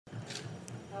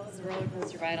How was the roller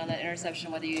coaster ride on that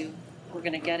interception, whether you were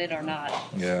going to get it or not?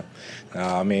 Yeah.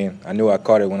 I mean, I knew I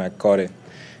caught it when I caught it,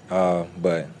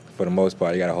 but for the most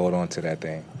part, you got to hold on to that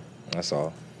thing. That's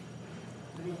all.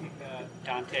 What do you think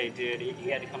Dante did? He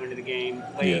had to come into the game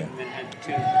late Yeah. and then had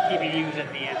two TBUs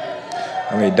at the end.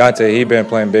 I mean, Dante, he been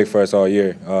playing big for us all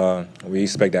year. We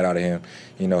expect that out of him.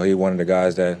 You know, he one of the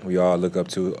guys that we all look up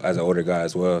to as an older guy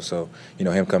as well. So, you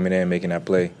know, him coming in, making that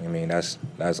play, I mean, that's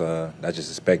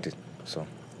just expected. So.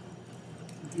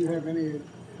 Do you have any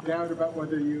doubt about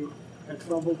whether you had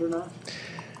fumbled or not?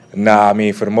 Nah, I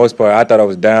mean, for the most part, I thought I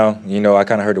was down. You know, I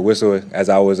kind of heard the whistle as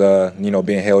I was,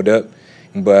 being held up.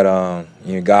 But,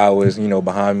 God was,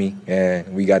 behind me,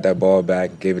 and we got that ball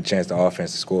back, gave a chance to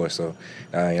offense to score. So,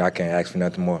 I can't ask for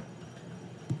nothing more.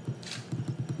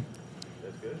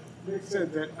 Nick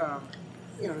said that,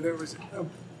 there was a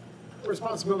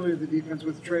responsibility of the defense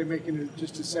with Trey making it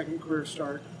just his second career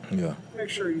start. Yeah. Make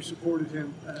sure you supported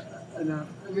him enough.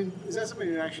 I mean, is that something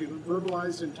you actually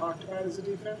verbalized and talked about as a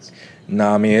defense?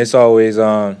 No, I mean, it's always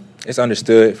it's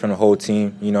understood from the whole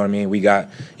team. You know what I mean? We got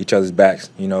each other's backs.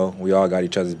 You know, we all got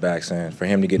each other's backs. And for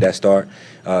him to get that start,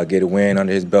 get a win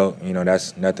under his belt,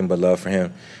 that's nothing but love for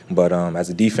him. But as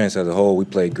a defense as a whole, we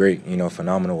played great,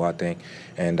 phenomenal, I think.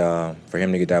 And for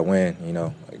him to get that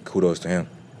win, kudos to him.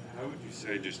 How would you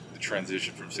say just the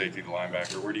transition from safety to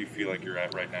linebacker? Where do you feel like you're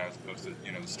at right now as opposed to,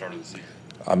 the start of the season?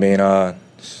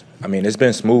 I mean, it's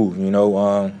been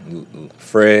smooth,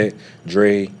 Fred,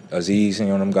 Dre, Aziz,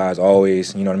 them guys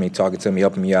always, talking to me,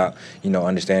 helping me out,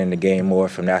 understanding the game more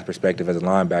from that perspective as a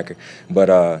linebacker.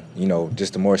 But,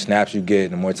 just the more snaps you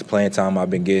get, the more playing time I've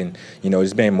been getting,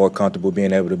 just being more comfortable,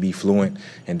 being able to be fluent,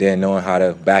 and then knowing how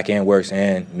the back end works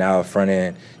and now front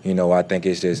end, I think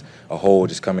it's just a whole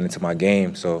just coming into my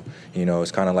game. So,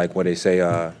 it's kind of like what they say,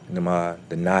 the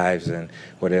knives and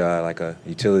what they like a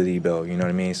utility belt, you know what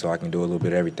I mean? So I can do a little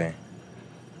bit of everything.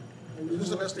 Who's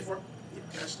the best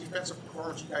defensive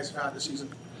performance you guys have had this season?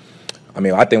 I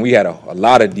mean, I think we had a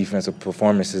lot of defensive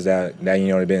performances that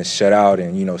have been shut out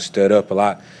and, stood up a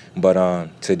lot. But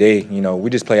today, we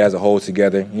just played as a whole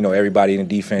together. Everybody in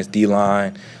the defense,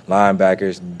 D-line,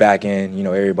 linebackers, back end,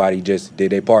 everybody just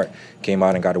did their part, came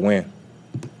out and got a win.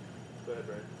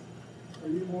 Are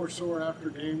you more sore after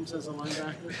games as a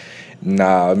linebacker?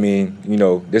 Nah, I mean,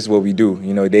 this is what we do,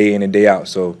 day in and day out.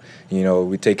 So,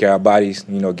 we take care of our bodies,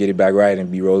 get it back right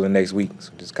and be rolling next week.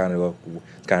 So just kind of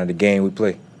the game we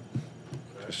play.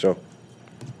 For sure.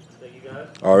 Thank you, guys.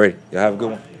 All right. Y'all have a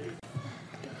good one.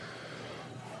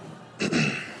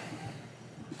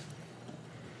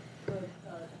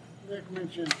 Nick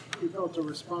mentioned he felt a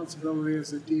responsibility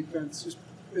as a defense, just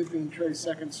it being Trey's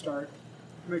second start,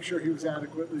 to make sure he was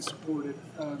adequately supported.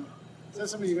 Is that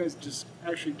something you guys just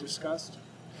actually discussed?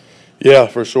 Yeah,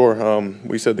 for sure.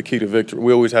 We said the key to victory.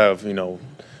 We always have,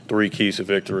 3 keys to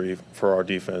victory for our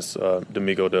defense.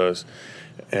 D'Amico does.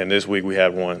 And this week we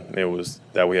had one. It was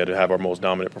that we had to have our most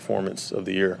dominant performance of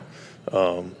the year.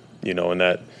 And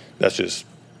that's just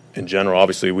in general.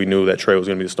 Obviously, we knew that Trey was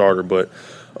going to be the starter, but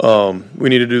we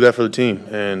need to do that for the team.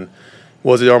 And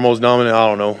was it our most dominant? I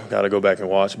don't know. Got to go back and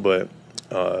watch. But,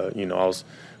 I was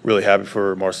really happy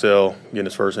for Marcel getting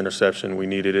his first interception. We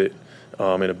needed it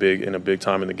in a big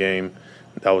time in the game.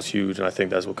 That was huge, and I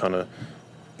think that's what kind of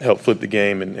helped flip the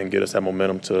game and get us that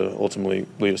momentum to ultimately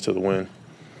lead us to the win.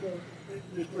 So,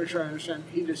 just make sure I understand,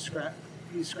 he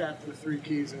scrapped the 3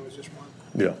 keys and it was just one.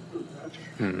 Yeah.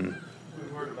 We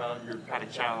heard about your kind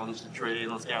of challenge to Trey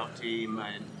on the scout team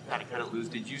and kind of cut it loose.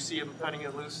 Did you see him cutting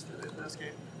it loose in this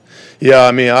game? Yeah,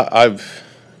 I mean,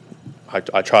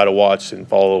 I try to watch and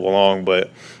follow along, but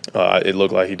it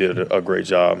looked like he did a great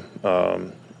job.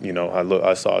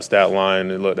 I saw a stat line.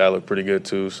 That looked pretty good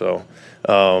too. So,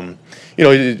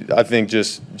 I think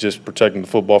just protecting the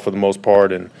football for the most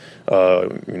part, and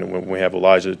when we have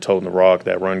Elijah toting the rock,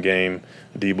 that run game,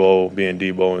 Debo being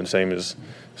Debo, and same as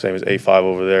A5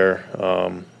 over there.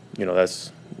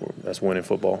 That's winning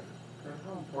football.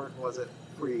 How important was it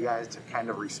for you guys to kind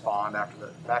of respond after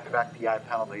the back-to-back PI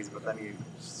penalties, but then you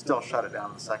still shut it down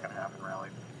in the second half and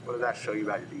rallied? What did that show you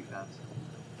about your defense?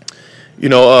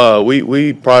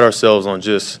 We pride ourselves on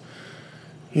just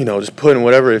putting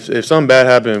whatever. If something bad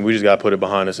happened, we just got to put it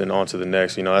behind us and on to the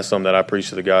next. That's something that I preach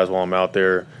to the guys while I'm out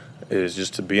there, is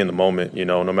just to be in the moment.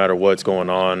 No matter what's going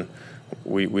on,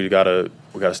 we gotta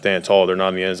stand tall. They're not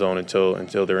in the end zone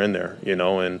until they're in there.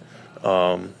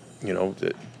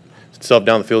 Stuff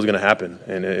down the field is going to happen,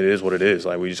 and it is what it is.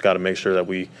 Like, we just got to make sure that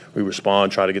we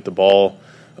respond, try to get the ball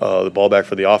back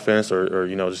for the offense, or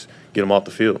just get them off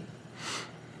the field. Was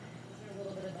there a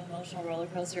little bit of an emotional roller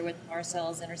roller coaster with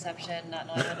Marcel's interception, not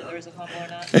knowing whether there was a fumble or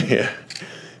not?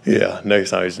 Yeah.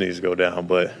 Next time he just needs to go down,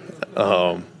 but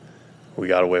we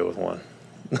got away with one.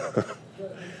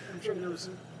 I'm sure there was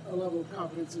a level of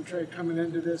confidence in Trey coming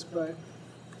into this, but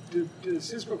does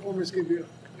his performance give you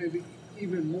maybe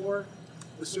even more,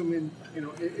 assuming,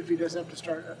 if he does have to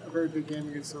start a very big game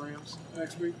against the Rams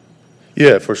next week?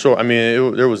 Yeah, for sure. I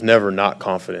mean, there was never not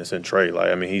confidence in Trey. Like,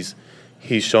 I mean,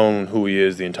 he's shown who he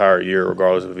is the entire year,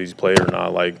 regardless of if he's played or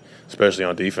not. Like, especially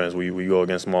on defense, we go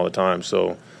against him all the time.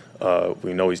 So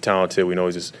we know he's talented. We know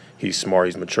he's smart.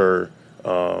 He's mature,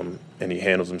 and he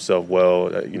handles himself well.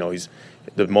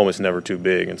 The moment's never too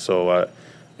big, and so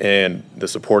and the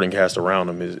supporting cast around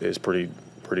him is pretty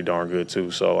darn good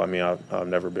too. So I mean, I've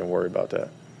never been worried about that.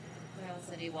 Well,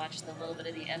 said he watched a little bit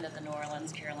of the end of the New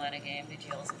Orleans-Carolina game. Did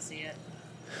you also see it?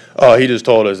 He just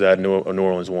told us that New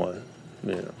Orleans won.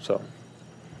 So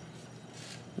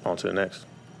on to the next.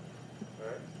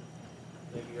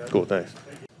 Cool, thanks.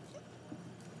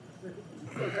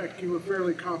 In fact, you were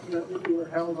fairly confident that you were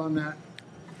held on that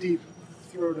deep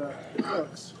throw to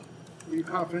Cooks. Were you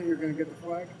confident you were going to get the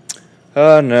flag?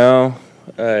 No.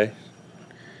 I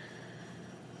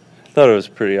thought it was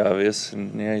pretty obvious,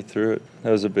 and yeah, he threw it.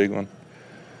 That was a big one.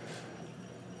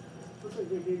 Looks like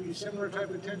they gave you similar type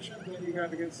of attention that you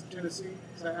got against Tennessee.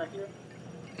 Is that accurate?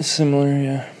 Similar,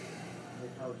 yeah.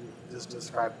 How would you just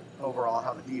describe overall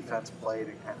how the defense played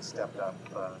and kind of stepped up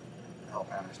to help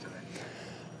manage today?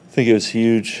 I think it was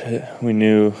huge. We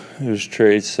knew it was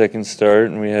Trey's second start,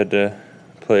 and we had to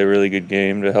play a really good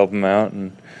game to help him out,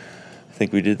 and I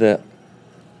think we did that.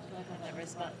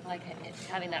 Like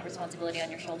having that responsibility on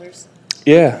your shoulders?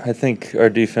 Yeah, I think our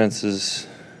defense has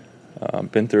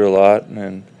been through a lot,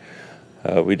 and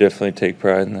we definitely take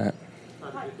pride in that. How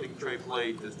do you think Trey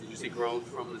played? Did you see growth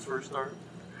from his first start?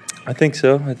 I think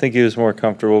so. I think he was more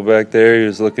comfortable back there. He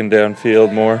was looking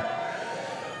downfield more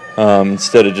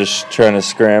instead of just trying to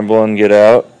scramble and get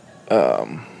out.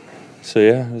 So,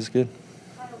 yeah, it was good.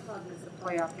 Kyle called this a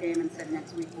playoff game and said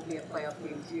next week will be a playoff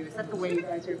game too. Is that the way you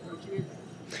guys are approaching it?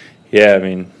 Yeah, I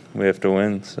mean, we have to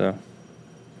win, so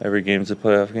every game's a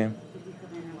playoff game. Did you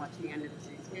come in and watch the end of the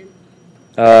Saints game?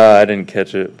 I didn't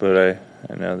catch it, but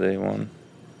I know they won.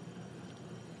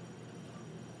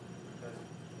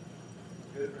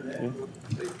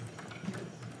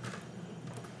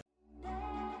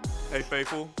 Hey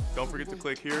Faithful, don't forget to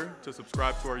click here to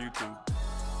subscribe to our YouTube.